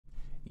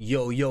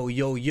Yo, yo,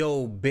 yo,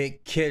 yo,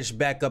 Big Kish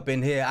back up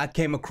in here. I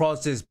came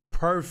across this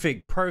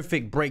perfect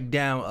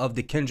breakdown of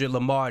the Kendrick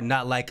Lamar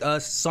Not Like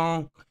Us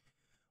song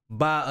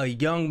by a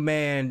young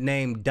man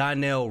named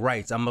Donnell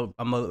Wrights. I'm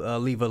gonna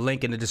leave a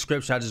link in the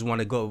description. I just want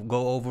to go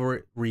over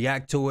it,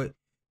 react to it.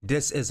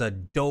 This is a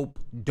dope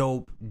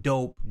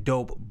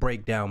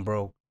breakdown,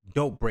 bro.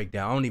 Dope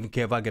breakdown. I don't even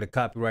care if I get a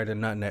copyright or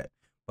nothing that,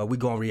 but we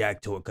gonna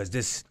react to it because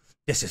this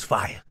is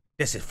fire.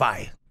 This is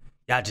fire.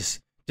 Y'all just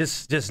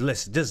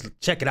listen, just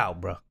check it out,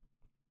 bro.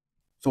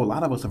 So a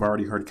lot of us have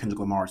already heard Kendrick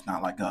Lamar's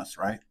Not Like Us,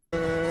 right?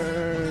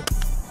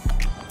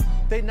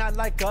 They not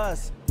like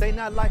us. They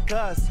not like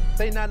us.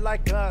 They not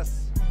like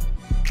us.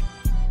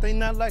 They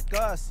not like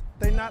us.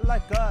 They not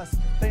like us.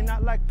 They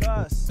not like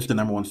us. It's the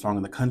 #1 song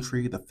in the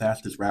country, the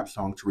fastest rap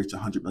song to reach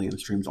 100 million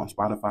streams on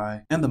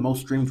Spotify, and the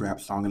most streamed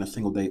rap song in a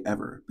single day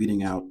ever,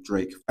 beating out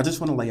Drake. I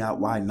just want to lay out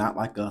why Not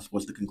Like Us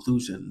was the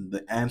conclusion,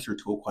 the answer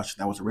to a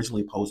question that was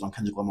originally posed on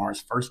Kendrick Lamar's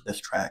first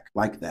diss track,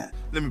 Like That.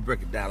 Let me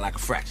break it down like a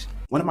fraction.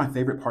 One of my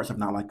favorite parts of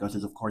Not Like Us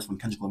is, of course, when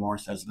Kendrick Lamar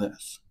says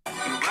this. You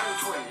run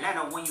to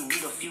Atlanta when you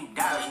need a few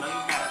dollars. No,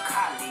 you're not a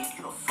colleague,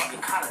 you're a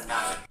fucking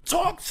colonizer.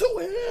 Talk to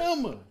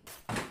him.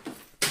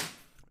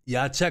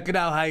 Y'all check it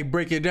out how he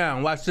break it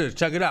down. Watch this,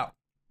 check it out.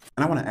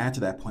 And I want to add to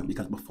that point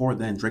because before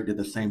then, Drake did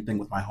the same thing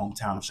with my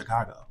hometown of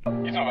Chicago. I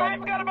ain't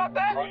forgot about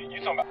that. Bro,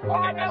 you talking about? Oh,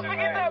 I never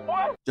forget that,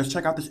 boy. Just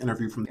check out this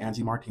interview from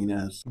Angie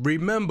Martinez.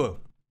 Remember,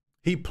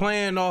 he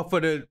playing off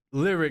of the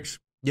lyrics,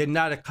 you're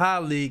not a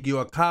colleague,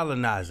 you're a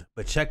colonizer.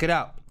 But check it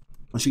out.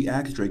 When she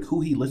asked Drake who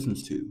he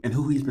listens to and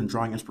who he's been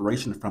drawing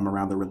inspiration from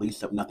around the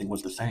release of Nothing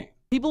Was the Same.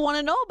 People want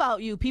to know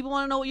about you. People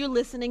want to know what you're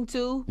listening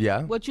to.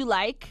 Yeah. What you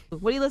like.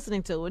 What are you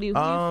listening to? What are you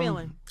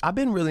feeling? I've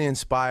been really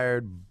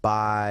inspired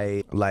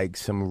by like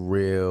some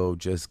real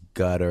just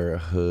gutter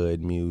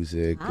hood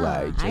music.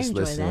 Like just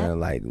listening to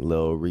like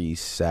Lil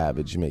Reese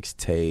Savage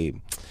mixtape.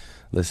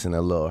 Listen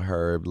to Lil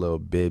Herb, Lil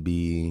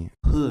Bibby.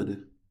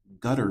 Hood,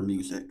 gutter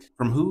music.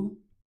 From who?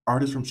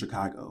 Artists from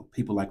Chicago,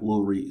 people like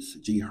Lil Reese,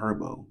 G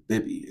Herbo,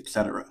 Bibby,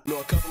 etc. Know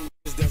a couple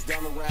that's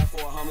down the ride for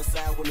a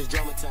homicide when it's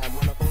drama time.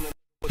 Run up on them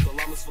with the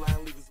llamas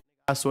flying, leave us.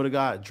 I swear to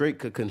God, Drake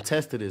could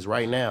contest to this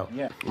right now.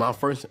 Yeah. My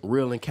first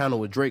real encounter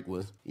with Drake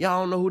was,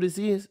 y'all don't know who this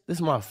is? This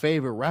is my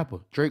favorite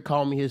rapper. Drake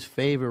called me his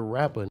favorite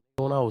rapper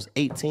when I was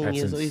 18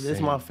 years old. This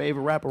is my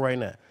favorite rapper right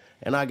now.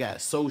 And I got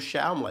so shy.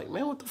 I'm like,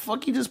 man, what the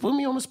fuck you just put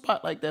me on the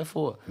spot like that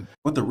for?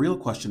 But the real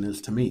question is,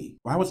 to me,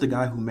 why was the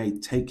guy who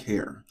made Take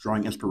Care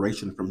drawing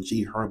inspiration from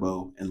G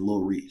Herbo and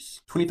Lil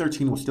Reese?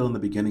 2013 was still in the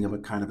beginning of a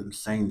kind of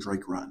insane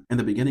Drake run, and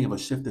the beginning of a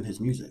shift in his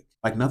music.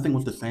 Like Nothing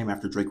Was the Same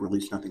after Drake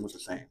released Nothing Was the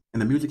Same.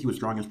 And the music he was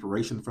drawing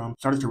inspiration from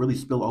started to really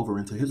spill over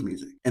into his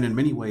music. And in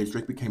many ways,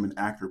 Drake became an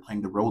actor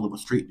playing the role of a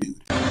street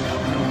dude.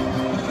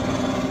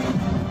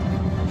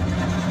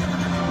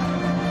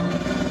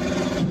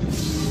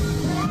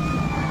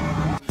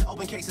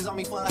 Cases on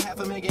me for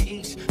 $500,000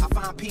 each. I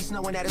find peace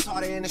knowing that it's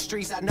harder in the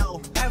streets. I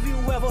know. Have you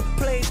ever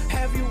played?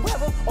 Have you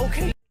ever?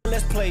 Okay,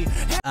 let's play.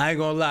 I ain't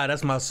gonna lie,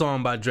 that's my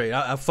song by Drake.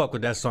 I fuck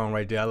with that song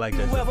right there. I like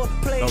that. Have you ever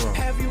played?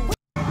 Have you?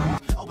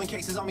 Open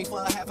cases on me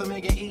for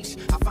 $500,000 each.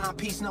 I find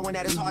peace knowing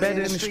that it's harder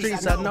better in the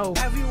streets. I know.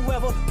 Have you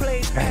ever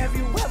played? Have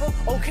you ever?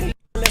 Okay,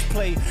 let's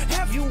play.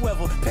 Have you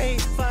ever paid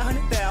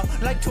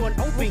 $500,000 like to an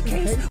open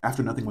case?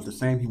 After Nothing Was the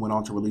Same, he went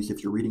on to release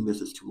If You're Reading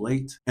This It's Too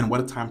Late, and What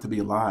a Time to Be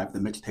Alive, the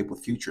mixtape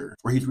with Future,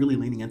 where he's really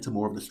leaning into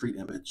more of the street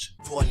image.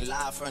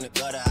 Live from the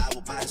gutter, I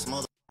will buy this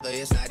mother.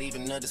 It's not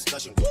even a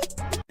discussion.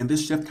 And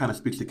this shift kind of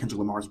speaks to Kendrick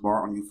Lamar's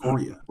bar on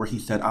Euphoria, where he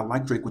said, I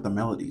like Drake with the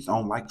melodies, I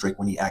don't like Drake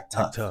when he act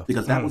tough.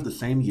 Because that was the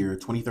same year,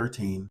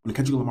 2013, when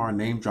Kendrick Lamar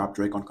name-dropped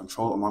Drake on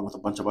Control along with a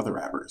bunch of other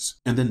rappers.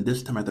 And then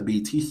dissed him at the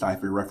BET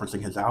Cypher,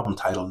 referencing his album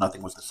title,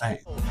 Nothing Was the Same.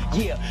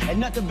 Yeah, and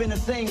nothing been the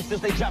same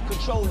since they dropped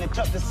Control and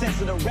tucked the sense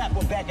of the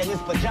rapper back in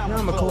his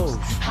pajama clothes.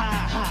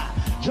 Ha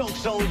ha,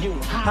 jokes on you,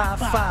 high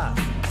five.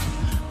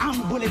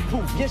 I'm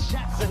bulletproof, your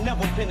shots will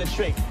never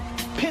penetrate.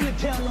 Pin it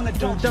down on the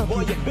donkey,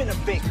 boy, you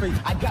benefit.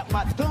 I got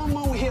my thumb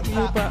on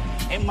hip-hop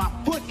and my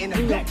foot in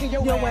the back of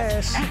your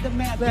ass.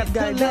 Aftermath, that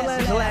guy,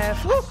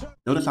 laugh.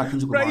 Notice how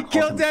Kendrick Lamar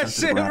killed that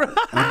shit, rap, and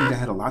I think that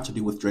had a lot to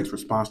do with Drake's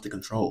response to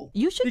Control.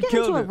 You should get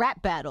into a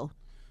rap battle.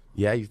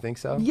 Yeah, you think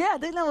so? Yeah, I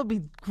think that would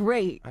be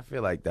great. I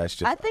feel like that's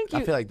just, I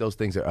feel like those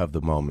things are of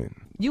the moment.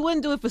 You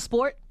wouldn't do it for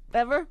sport,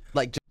 ever?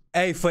 Like,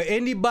 hey, for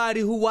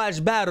anybody who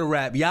watched battle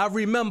rap, y'all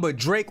remember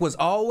Drake was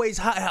always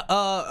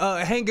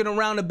hanging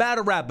around the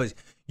battle rappers.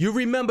 You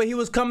remember he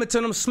was coming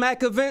to them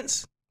smack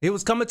events? He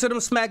was coming to them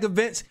smack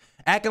events,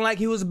 acting like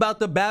he was about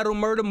to battle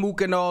Murder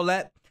Mook and all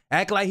that.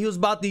 Acting like he was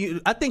about to,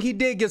 I think he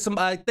did get some,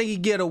 I think he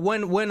get a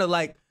win of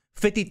like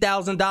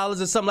 $50,000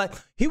 or something like.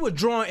 He was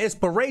drawing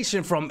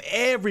inspiration from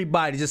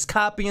everybody, just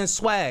copying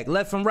swag,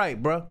 left and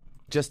right, bro.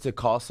 Just to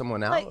call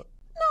someone out? Like,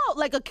 no,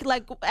 like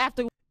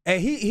after.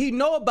 And he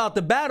know about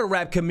the battle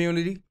rap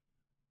community.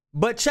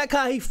 But check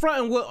how he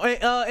fronting with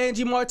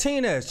Angie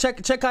Martinez.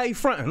 Check how he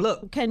fronting.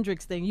 Look,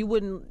 Kendrick's thing. You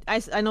wouldn't.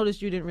 I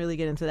noticed you didn't really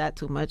get into that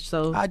too much.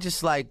 So I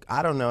just like,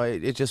 I don't know.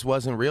 It just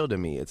wasn't real to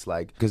me. It's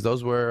like, because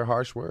those were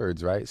harsh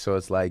words, right? So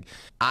it's like,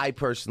 I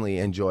personally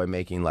enjoy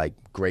making like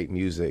great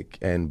music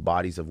and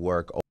bodies of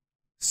work.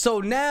 So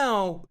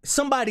now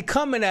somebody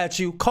coming at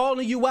you,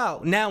 calling you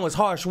out, now is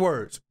harsh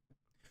words.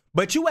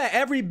 But you at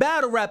every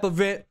battle rap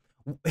event,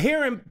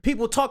 hearing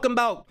people talking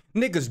about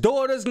niggas'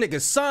 daughters,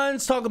 niggas'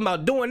 sons, talking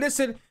about doing this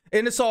and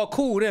it's all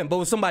cool then. But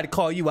when somebody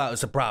call you out,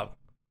 it's a problem.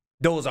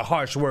 Those are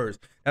harsh words.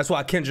 That's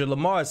why Kendrick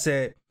Lamar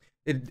said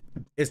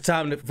it's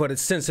time for the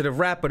sensitive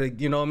rapper to,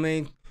 you know what I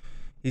mean?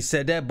 He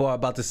said that bar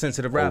about the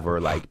sensitive rapper.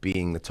 Over like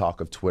being the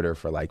talk of Twitter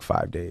for like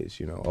 5 days,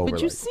 you know. Over,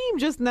 but you like, seem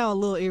just now a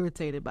little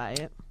irritated by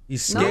it.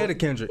 He's scared of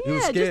Kendrick. He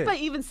was scared. Just by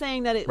even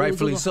saying that it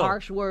Rightfully was so.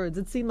 harsh words,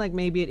 it seemed like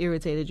maybe it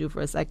irritated you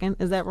for a second.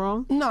 Is that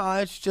wrong? No,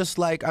 it's just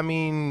like, I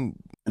mean.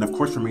 And of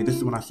course, for me, this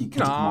is when I see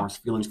Kendrick Lamar's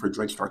feelings for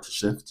Drake start to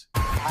shift. I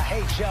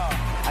hate y'all.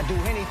 I do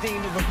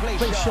anything to replace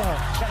y'all.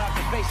 Shout out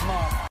to Face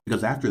Mob.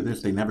 Because after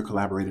this, they never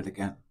collaborated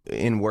again.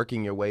 In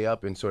working your way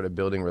up and sort of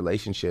building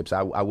relationships,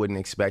 I wouldn't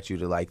expect you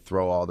to like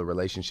throw all the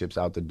relationships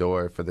out the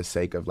door for the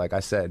sake of, like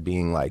I said,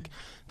 being like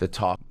the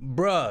talk.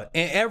 Bruh,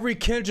 and every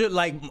Kendrick,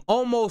 like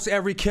almost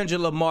every Kendrick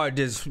Lamar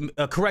does,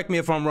 correct me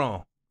if I'm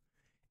wrong.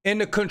 In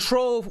the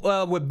Control,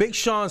 with Big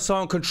Sean's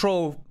song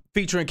Control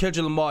featuring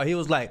Kendrick Lamar, he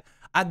was like,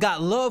 I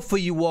got love for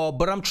you all,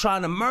 but I'm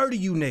trying to murder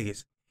you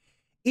niggas.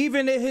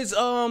 Even in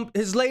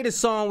his latest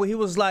song where he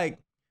was like,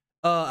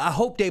 I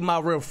hope they my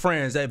real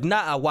friends. If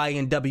not, I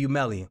YNW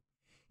Melly.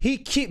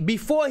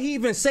 Before he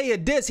even say a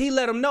diss, he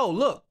let them know,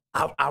 look,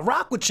 I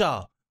rock with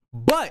y'all,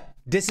 but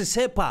this is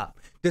hip hop.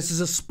 This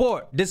is a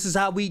sport. This is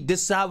how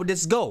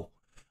this go.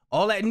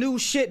 All that new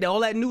shit,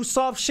 all that new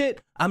soft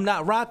shit, I'm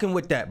not rocking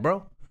with that,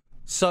 bro.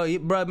 So,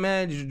 bro,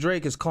 man,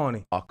 Drake is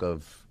corny. Talk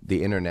of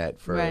the internet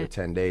for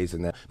 10 days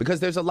and that, because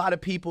there's a lot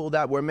of people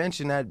that were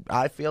mentioned that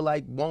I feel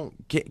like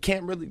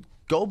can't really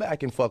go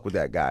back and fuck with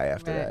that guy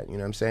after that. You know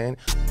what I'm saying?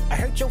 I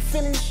hurt your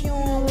feelings. You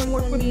don't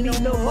want me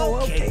no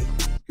more. Okay.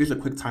 Here's a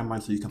quick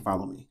timeline so you can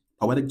follow me.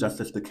 Poetic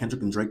Justice, the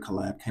Kendrick and Drake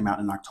collab, came out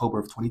in October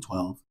of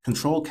 2012.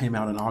 Control came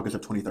out in August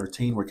of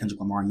 2013, where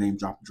Kendrick Lamar name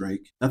dropped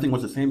Drake. Nothing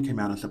Was the Same came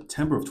out in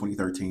September of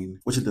 2013,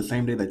 which is the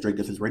same day that Drake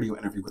does his radio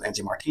interview with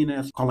Angie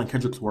Martinez, calling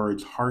Kendrick's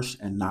words harsh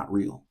and not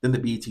real. Then the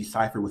BET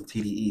Cypher with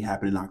TDE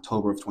happened in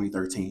October of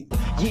 2013.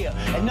 Yeah,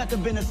 and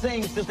nothing been the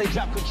same since they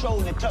dropped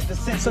Control and tucked the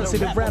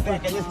sensitive rapper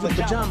back in his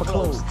pajama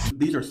clothes.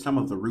 These are some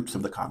of the roots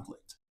of the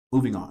conflict.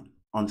 Moving on.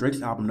 On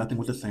Drake's album, Nothing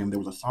Was the Same, there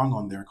was a song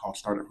on there called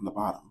Started From the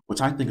Bottom, which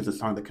I think is a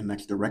song that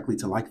connects directly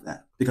to Like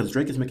That, because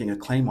Drake is making a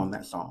claim on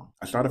that song.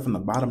 I started from the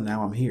bottom,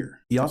 now I'm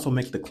here. He also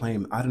makes the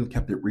claim, I done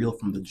kept it real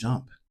from the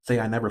jump. Say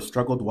I never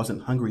struggled,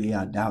 wasn't hungry,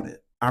 yeah, I doubt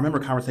it. I remember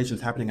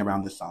conversations happening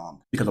around this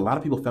song because a lot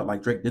of people felt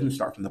like Drake didn't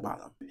start from the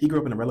bottom. He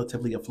grew up in a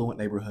relatively affluent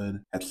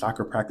neighborhood, had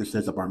soccer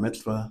practices, a bar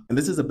mitzvah, and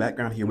this is a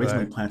background he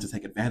originally planned to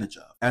take advantage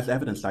of, as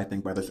evidenced, I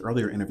think, by this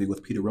earlier interview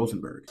with Peter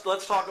Rosenberg.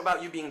 Let's talk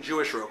about you being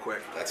Jewish real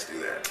quick. Let's do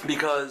that.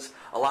 Because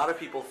a lot of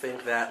people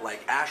think that,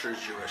 like, Asher's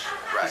Jewish.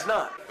 Right. He's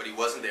not. But he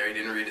wasn't there. He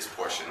didn't read his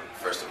portion,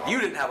 first of all. You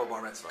didn't have a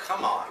bar mitzvah.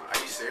 Come on.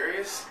 Are you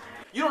serious?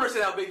 You don't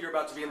understand how big you're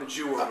about to be in the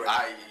Jew world.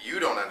 You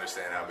don't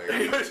understand how big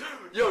it is.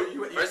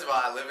 First of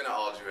all, I live in an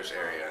all-Jewish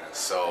area.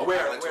 So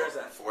where is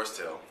that? Forest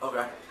Hill.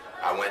 Okay.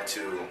 I went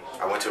to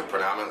a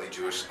predominantly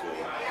Jewish school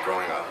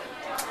growing up.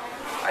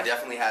 I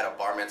definitely had a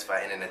bar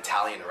mitzvah in an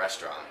Italian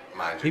restaurant,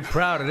 mind you. He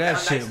proud of that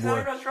shit,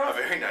 boy. A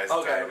very nice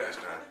Italian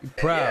restaurant. He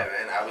proud.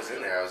 Yeah, man, I was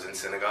in there. I was in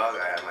synagogue.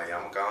 I had my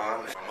yarmulke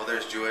on. My mother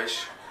is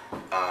Jewish.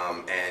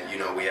 And you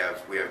know we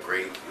have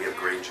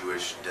great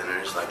Jewish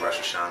dinners like Rosh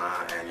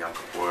Hashanah and Yom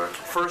Kippur.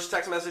 First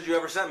text message you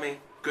ever sent me.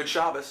 Good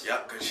Shabbos.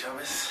 Yep, good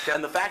Shabbos.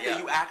 And the fact that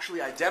you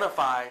actually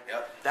identify,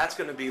 that's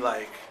gonna be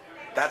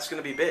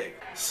big.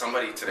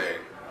 Somebody today,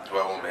 who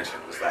I won't mention,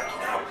 was like, you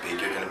know how big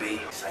you're gonna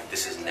be? It's like,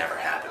 this has never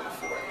happened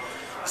before.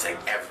 It's like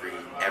every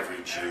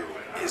Jew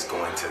is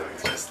going to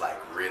just like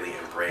really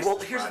embrace. Well,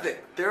 here's the thing.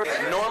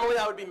 Normally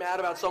I would be mad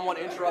about someone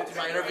interrupting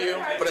my interview,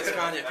 but it's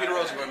Kanye. Peter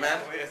Rosenberg, man.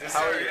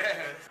 How are you?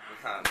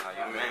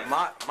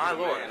 My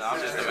lord.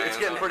 It's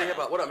getting pretty hip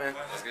hop. What up, man?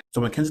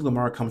 So when Kendrick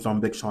Lamar comes on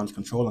Big Sean's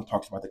Control and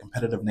talks about the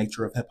competitive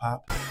nature of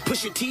hip-hop,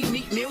 Push your T,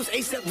 Meek Mills,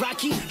 A$AP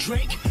Rocky,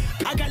 Drake.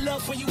 I got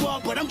love for you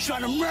all, but I'm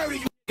trying to murder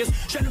you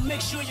niggas. Trying to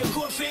make sure your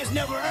core fans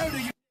never heard of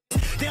you.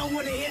 They don't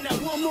want to hear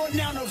that one more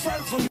now, no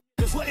verb from you.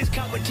 What is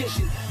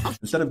competition?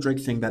 Instead of Drake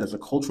seeing that as a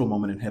cultural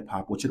moment in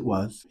hip-hop, which it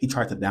was, he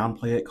tried to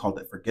downplay it, called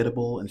it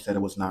forgettable, and said it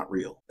was not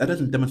real. That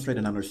doesn't demonstrate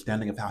an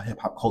understanding of how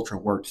hip-hop culture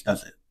works,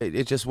 does it?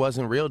 It just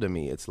wasn't real to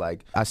me. It's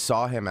like, I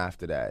saw him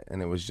after that,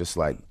 and it was just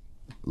like,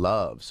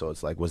 love. So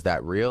it's like, was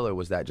that real, or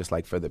was that just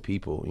like for the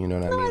people? You know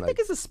what I mean? I think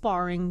it's a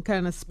sparring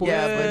kind of sport.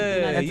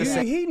 Yeah,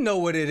 he know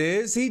what it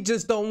is. He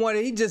just don't want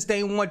it. He just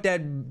ain't want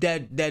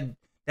that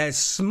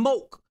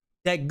smoke,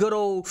 that good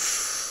old...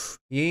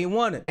 You ain't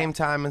want it. Same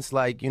time, it's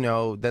like, you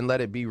know, then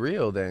let it be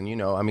real then, you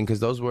know. I mean,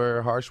 because those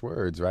were harsh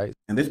words, right?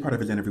 And this part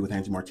of his interview with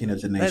Angie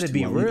Martinez didn't Let it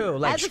be real.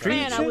 Like as a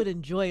fan, I would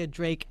enjoy a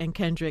Drake and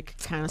Kendrick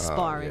kind of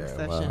sparring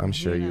session. Well, I'm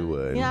sure you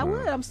would. Yeah, I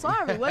would. I'm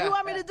sorry. What do you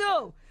want me to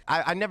do?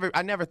 I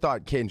never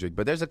thought Kendrick,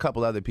 but there's a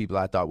couple other people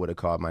I thought would have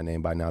called my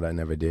name by now that I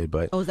never did.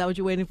 But oh, is that what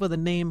you're waiting for? The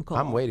name call?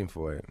 I'm waiting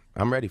for it.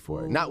 I'm ready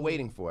for it. Not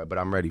waiting for it, but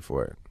I'm ready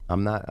for it.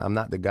 I'm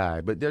not the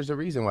guy. But there's a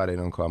reason why they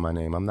don't call my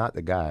name. I'm not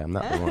the guy. I'm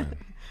not the one.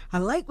 I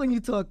like when you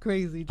talk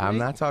crazy, Drake. I'm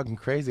not talking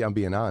crazy. I'm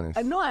being honest.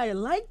 I know. I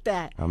like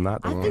that. I'm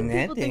not the one. I think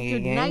people think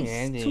you're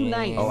nice, too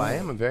nice. Oh, I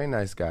am a very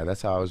nice guy.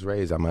 That's how I was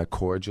raised. I'm a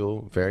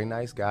cordial, very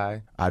nice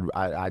guy.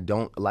 I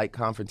don't like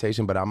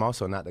confrontation, but I'm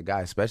also not the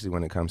guy, especially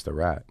when it comes to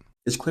rap.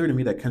 It's clear to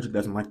me that Kendrick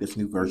doesn't like this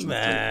new version of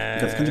Drake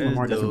because Kendrick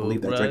Lamar doesn't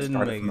believe that Drake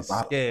started from the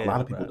bottom. A lot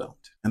of people don't.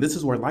 And this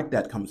is where Like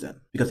That comes in.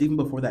 Because even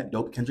before that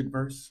dope Kendrick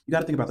verse, you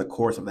got to think about the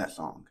chorus of that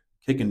song.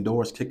 Kicking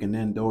doors, kicking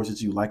in doors,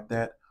 is you like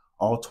that?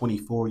 All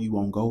 24 you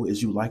won't go,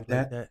 is you like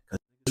that?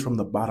 Because from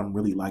the bottom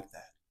really like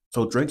that.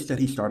 So Drake said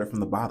he started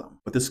from the bottom,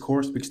 but this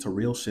chorus speaks to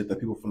real shit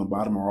that people from the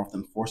bottom are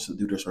often forced to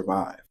do to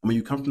survive. And when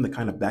you come from the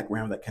kind of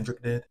background that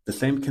Kendrick did, the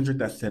same Kendrick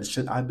that said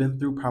shit I've been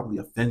through probably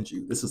offends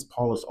you. This is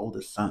Paula's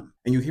oldest son.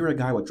 And you hear a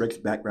guy with Drake's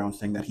background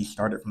saying that he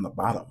started from the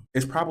bottom.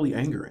 It's probably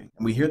angering.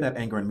 And we hear that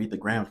anger in Meet the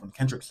Grams when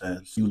Kendrick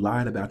says, you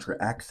lied about your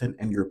accent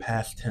and your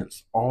past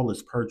tense. All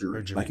is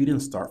perjury. Like you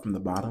didn't start from the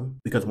bottom.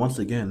 Because once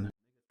again,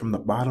 from the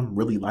bottom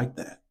really like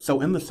that.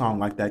 So in the song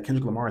Like That,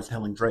 Kendrick Lamar is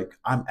telling Drake,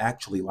 I'm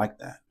actually like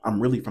that. I'm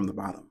really from the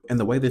bottom. And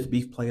the way this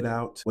beef played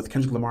out, with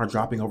Kendrick Lamar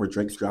dropping over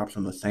Drake's drops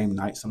on the same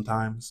night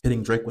sometimes,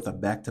 hitting Drake with a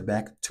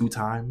back-to-back 2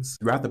 times,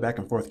 throughout the back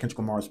and forth, Kendrick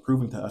Lamar is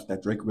proving to us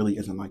that Drake really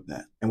isn't like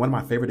that. And one of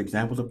my favorite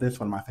examples of this,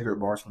 one of my favorite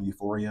bars from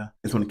Euphoria,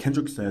 is when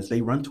Kendrick says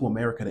they run to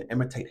America to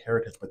imitate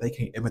heritage, but they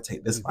can't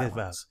imitate this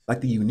violence. Like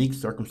the unique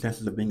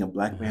circumstances of being a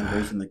black man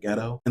raised in the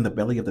ghetto, in the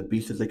belly of the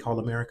beast as they call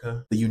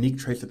America, the unique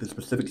traits that this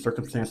specific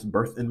circumstance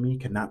birthed in me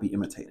cannot be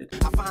imitated.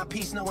 I find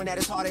peace knowing that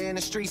it's harder in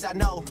the streets. I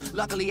know.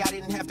 Luckily, I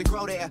didn't have to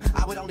grow there.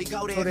 I would only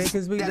go there.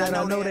 Because we got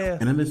I know there.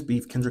 And in this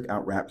beef, Kendrick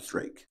out-raps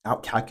Drake,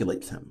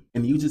 out-calculates him,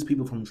 and uses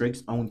people from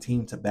Drake's own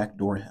team to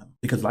backdoor him.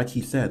 Because like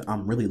he said,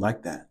 I'm really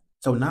like that.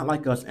 So Not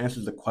Like Us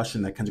answers the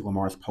question that Kendrick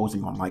Lamar is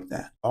posing on Like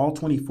That. All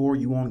 24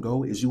 you won't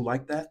go, is you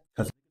like that?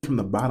 Because from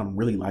the bottom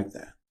really like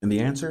that. And the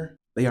answer?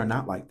 They are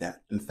not like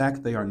that. In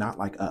fact, they are not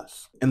like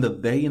us. And the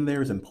they in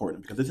there is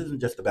important because this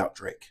isn't just about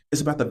Drake.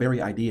 It's about the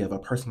very idea of a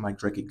person like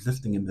Drake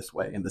existing in this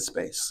way, in this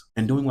space,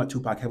 and doing what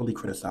Tupac heavily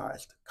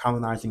criticized,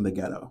 colonizing the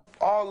ghetto.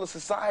 All the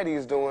society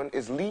is doing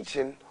is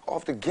leeching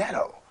off the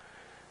ghetto.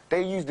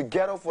 They use the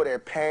ghetto for their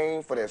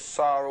pain, for their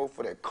sorrow,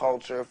 for their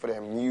culture, for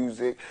their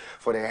music,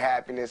 for their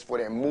happiness, for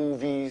their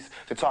movies,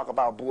 to talk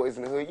about boys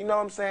in the hood. You know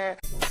what I'm saying?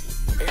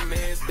 Hey man,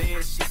 it's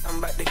bad shit, I'm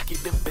about to get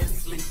the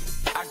best sleep.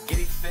 I get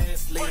it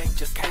fastly, I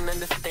just can't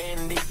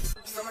understand it.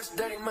 So much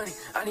dirty money,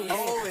 I need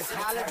it's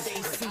holiday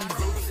season.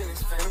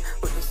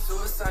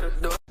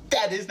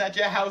 That is not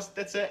your house,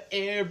 that's an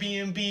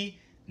Airbnb.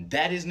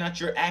 That is not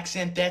your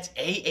accent, that's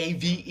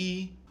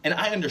AAVE. And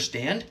I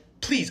understand,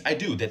 please, I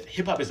do, that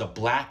hip hop is a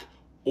black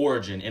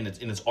origin in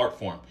its art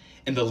form.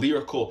 And the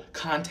lyrical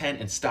content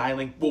and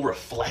styling will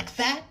reflect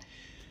that.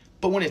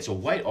 But when it's a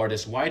white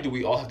artist, why do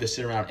we all have to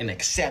sit around and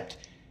accept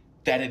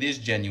that it is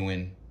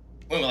genuine?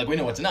 Well, like, we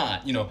know it's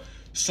not. You know,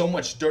 so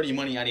much dirty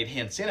money, I need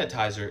hand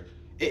sanitizer.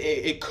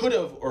 It could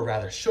have, or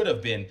rather should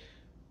have been,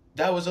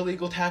 that was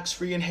illegal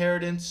tax-free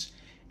inheritance,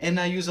 and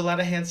I use a lot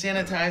of hand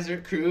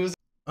sanitizer, Cruz.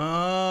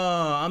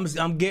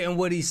 I'm getting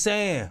what he's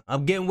saying.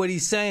 I'm getting what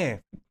he's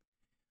saying.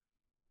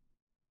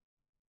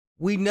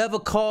 We never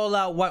call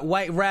out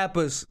white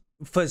rappers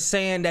for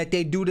saying that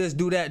they do this,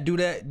 do that, do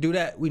that, do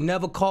that. We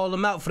never call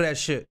them out for that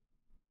shit.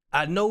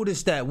 I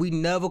noticed that. We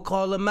never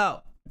call them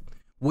out.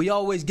 We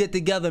always get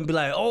together and be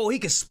like, oh, he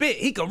can spit,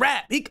 he can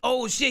rap,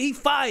 oh shit, he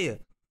fire.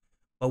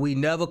 But we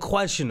never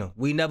question him.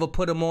 We never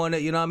put him on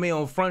it, you know what I mean,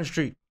 on Front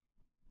Street.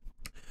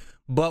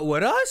 But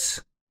with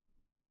us,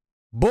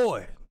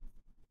 boy,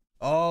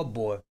 oh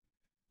boy.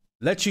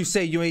 Let you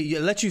say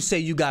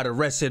you got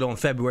arrested on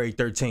February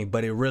 13th,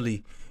 but it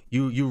really,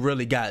 you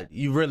really got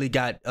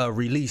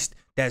released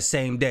that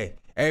same day.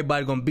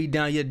 Everybody gonna beat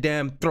down your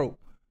damn throat.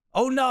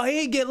 Oh no,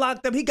 he ain't get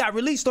locked up. He got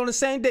released on the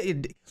same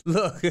day.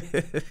 Look,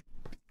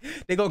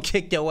 they gonna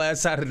kick your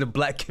ass out of the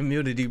black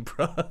community,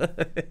 bro.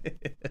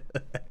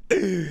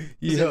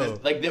 Yo,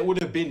 like that would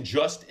have been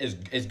just as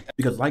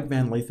because, like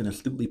Van Lathan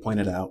astutely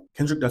pointed out,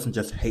 Kendrick doesn't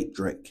just hate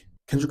Drake.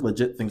 Kendrick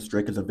legit thinks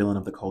Drake is a villain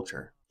of the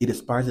culture. He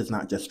despises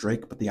not just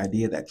Drake, but the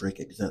idea that Drake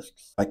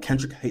exists. Like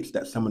Kendrick hates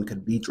that someone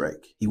could be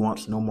Drake. He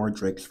wants no more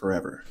Drakes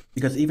forever.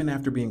 Because even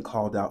after being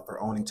called out for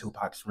owning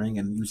Tupac's ring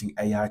and using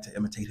AI to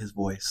imitate his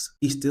voice,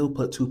 he still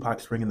put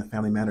Tupac's ring in the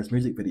Family Matters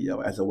music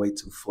video as a way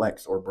to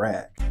flex or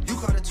brag. You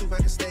call it Tupac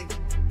a steak,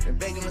 and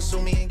beg him to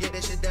sue me and get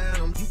that shit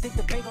down. You think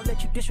the bank gon'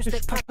 let you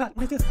disrespect Pop,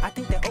 nigga? I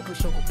think that Oakland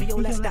show will be your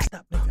last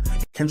stop,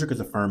 nigga. Kendrick is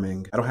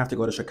affirming, I don't have to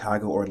go to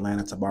Chicago or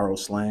Atlanta to borrow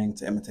slang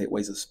to imitate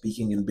ways of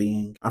speaking and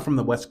being. I'm from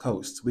the West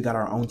Coast. We got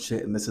our own own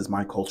shit and this is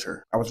my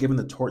culture. I was given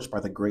the torch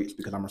by the greats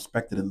because I'm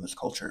respected in this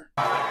culture.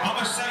 I'm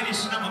gonna say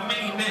this and I'm gonna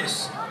mean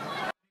this.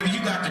 You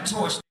got the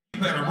torch,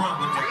 you better run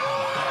with it.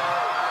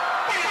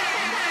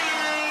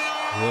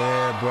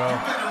 Yeah, bro.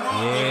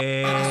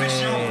 Yeah.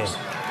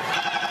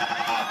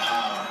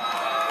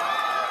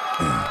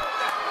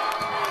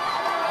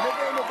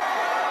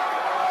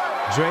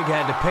 Drake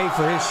had to pay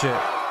for his shit.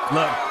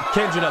 Look,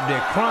 Kendrick up there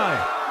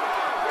crying.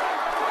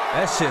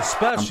 That shit's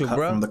special, I'm cut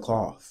bro. from the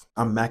cloth.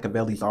 I'm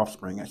Machiavelli's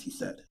offspring, as he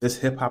said. This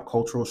hip-hop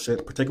cultural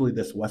shit, particularly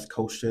this West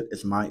Coast shit,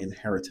 is my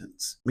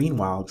inheritance.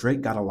 Meanwhile,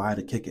 Drake gotta lie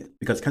to kick it.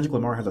 Because Kendrick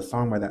Lamar has a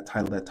song by that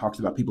title that talks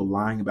about people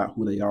lying about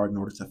who they are in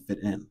order to fit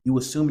in. You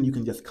assume you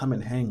can just come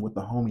and hang with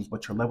the homies,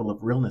 but your level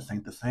of realness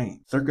ain't the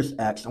same. Circus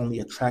acts only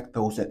attract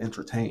those that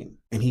entertain.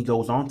 And he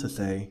goes on to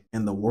say,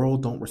 and the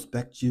world don't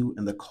respect you,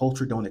 and the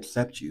culture don't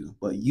accept you,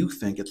 but you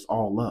think it's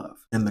all love.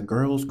 And the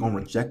girls gonna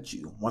reject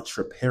you once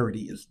your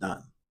parody is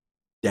done.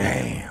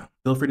 Damn.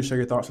 Feel free to share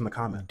your thoughts in the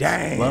comments.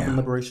 Damn. Love and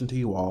liberation to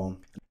you all.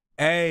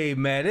 Hey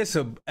man, this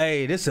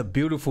a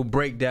beautiful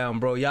breakdown,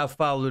 bro. Y'all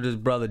follow this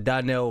brother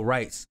Donnell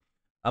Wrights.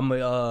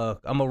 I'ma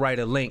write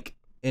a link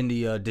in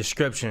the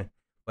description.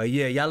 But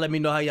yeah, y'all let me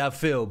know how y'all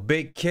feel.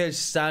 Big Kish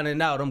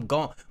signing out. I'm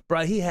gone,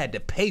 bro. He had to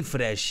pay for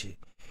that shit.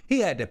 He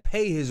had to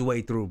pay his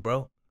way through,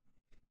 bro.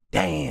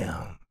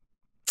 Damn.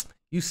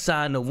 You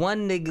signed the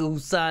one nigga who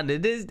signed to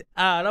this.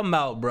 I'm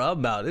out, bro.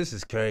 I'm out. This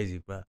is crazy, bro.